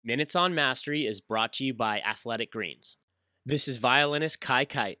Minutes on Mastery is brought to you by Athletic Greens. This is violinist Kai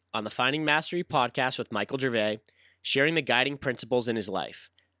Kite on the Finding Mastery podcast with Michael Gervais, sharing the guiding principles in his life.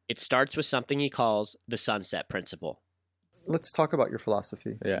 It starts with something he calls the sunset principle. Let's talk about your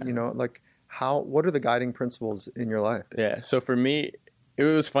philosophy. Yeah. What are the guiding principles in your life? Yeah. So for me, it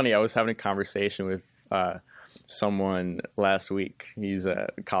was funny. I was having a conversation with someone last week. He's a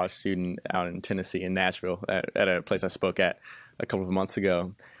college student out in Tennessee, in Nashville, at a place I spoke at a couple of months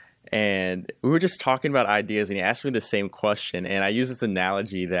ago. And we were just talking about ideas, and he asked me the same question. And I used this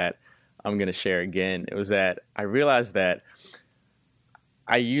analogy that I'm going to share again. It was that I realized that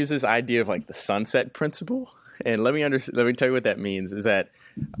I use this idea of like the sunset principle. And let me tell you what that means is that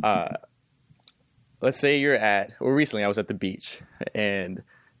let's say recently I was at the beach, and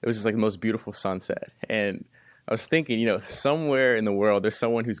it was just like the most beautiful sunset. And I was thinking, somewhere in the world, there's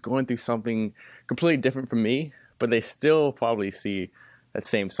someone who's going through something completely different from me, but they still probably see that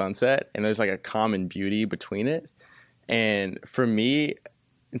same sunset, and there's like a common beauty between it. And for me,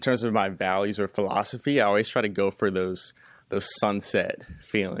 in terms of my values or philosophy, I always try to go for those sunset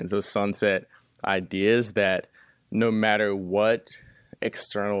feelings, those sunset ideas that no matter what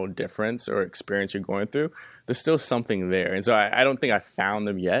external difference or experience you're going through, there's still something there. And so I don't think I found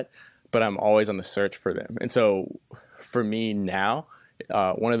them yet, but I'm always on the search for them. And so for me now,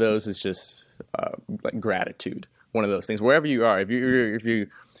 one of those is just like gratitude. One of those things, wherever you are, if you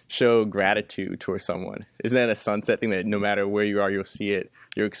show gratitude towards someone, isn't that a sunset thing that no matter where you are, you'll see it,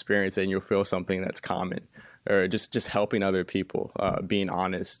 you'll experience it, and you'll feel something that's common? Or just helping other people, being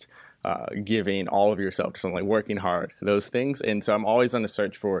honest, giving all of yourself to something, like working hard, those things. And so I'm always on the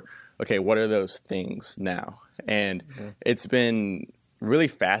search for, okay, what are those things now? And it's been really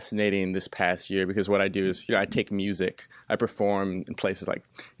fascinating this past year, because what I do is, I take music, I perform in places like,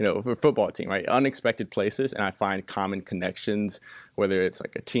 for a football team, right? Unexpected places, and I find common connections, whether it's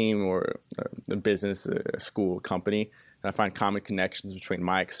like a team or a business, a school, a company, and I find common connections between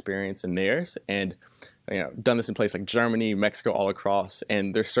my experience and theirs. And done this in places like Germany, Mexico, all across,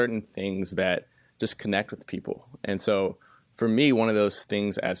 and there's certain things that just connect with people. And so for me, one of those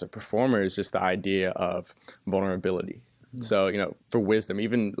things as a performer is just the idea of vulnerability. So, for wisdom,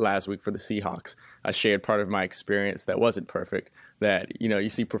 even last week for the Seahawks, I shared part of my experience that wasn't perfect, that, you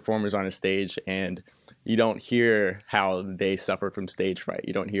see performers on a stage and you don't hear how they suffered from stage fright.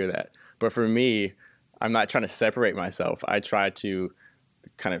 You don't hear that. But for me, I'm not trying to separate myself. I try to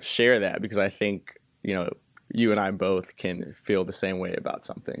kind of share that, because I think, you and I both can feel the same way about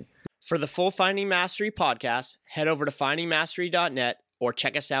something. For the full Finding Mastery podcast, head over to findingmastery.net or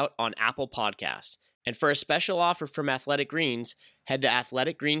check us out on Apple Podcasts. And for a special offer from Athletic Greens, head to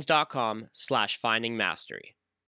athleticgreens.com/findingmastery.